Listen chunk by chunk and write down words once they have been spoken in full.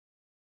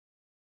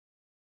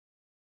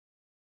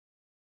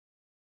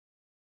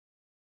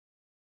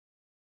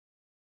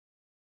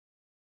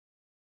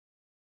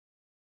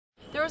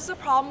There is a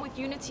problem with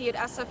unity at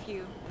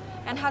SFU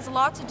and has a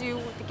lot to do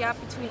with the gap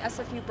between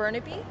SFU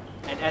Burnaby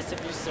and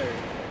SFU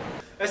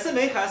Surrey.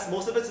 SMA has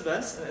most of its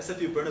events in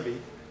SFU Burnaby,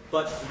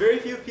 but very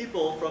few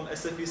people from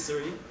SFU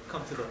Surrey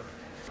come to them.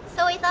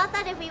 So we thought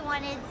that if we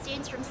wanted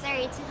students from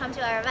Surrey to come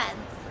to our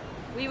events,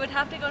 we would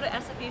have to go to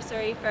SFU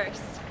Surrey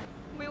first.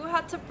 We would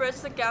have to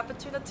bridge the gap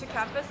between the two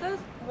campuses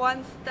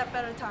one step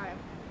at a time.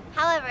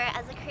 However,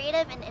 as a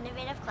creative and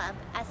innovative club,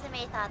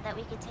 SMA thought that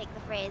we could take the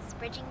phrase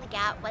bridging the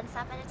gap one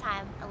step at a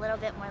time a little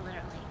bit more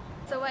literally.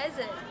 So what is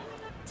it?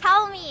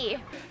 Tell me!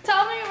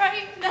 Tell me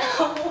right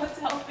now!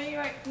 Tell me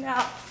right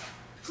now.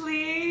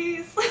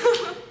 Please!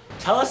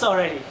 Tell us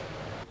already!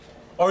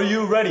 Are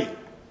you ready?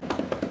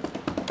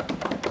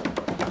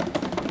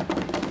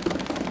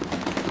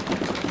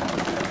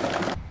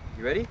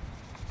 You ready?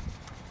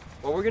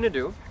 What we're going to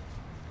do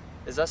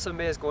is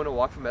SMA is going to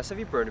walk from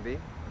SFU Burnaby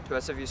to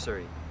SFU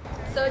Surrey.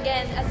 So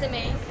again,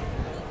 SMA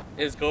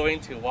is going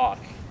to walk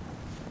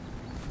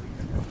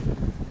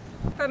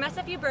from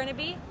SFU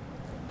Burnaby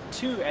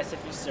to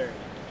SFU Surrey.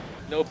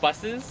 No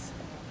buses,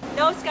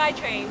 no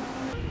SkyTrain,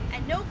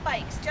 and no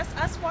bikes, just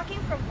us walking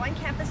from one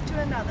campus to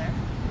another.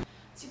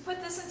 To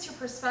put this into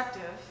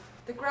perspective,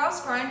 the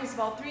grouse grind is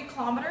about 3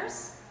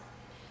 kilometers.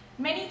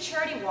 Many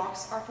charity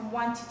walks are from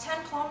 1 to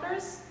 10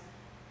 kilometers.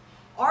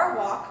 Our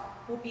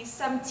walk will be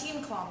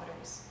 17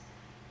 kilometers.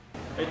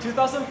 A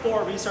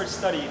 2004 research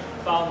study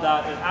found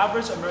that an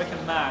average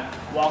American man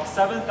walks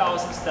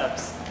 7,000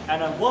 steps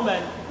and a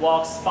woman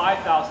walks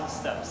 5,000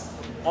 steps.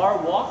 Our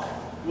walk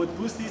would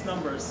boost these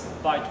numbers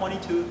by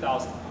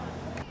 22,000.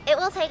 It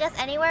will take us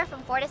anywhere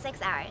from 4 to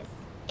 6 hours.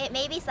 It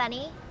may be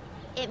sunny,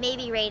 it may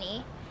be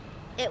rainy,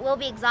 it will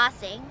be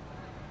exhausting.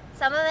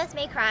 Some of us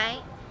may cry,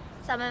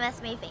 some of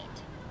us may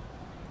faint.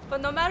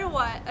 But no matter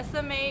what,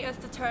 SMA is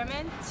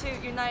determined to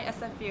unite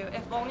SFU,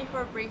 if only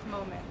for a brief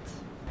moment.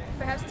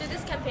 Perhaps through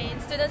this campaign,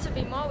 students will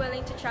be more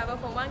willing to travel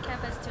from one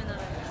campus to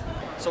another.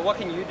 So what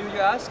can you do, you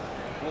ask?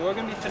 Well, we're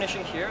going to be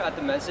finishing here at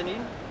the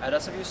mezzanine at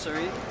SFU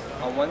Surrey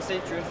on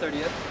Wednesday, June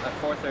 30th at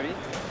 4:30,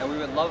 and we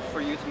would love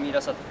for you to meet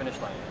us at the finish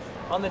line.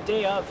 On the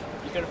day of,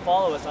 you can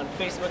follow us on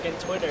Facebook and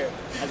Twitter,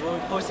 as we'll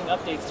be posting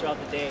updates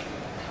throughout the day.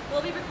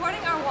 We'll be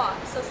recording our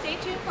walk, so stay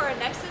tuned for our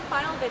next and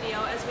final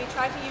video as we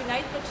try to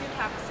unite the two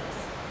campuses.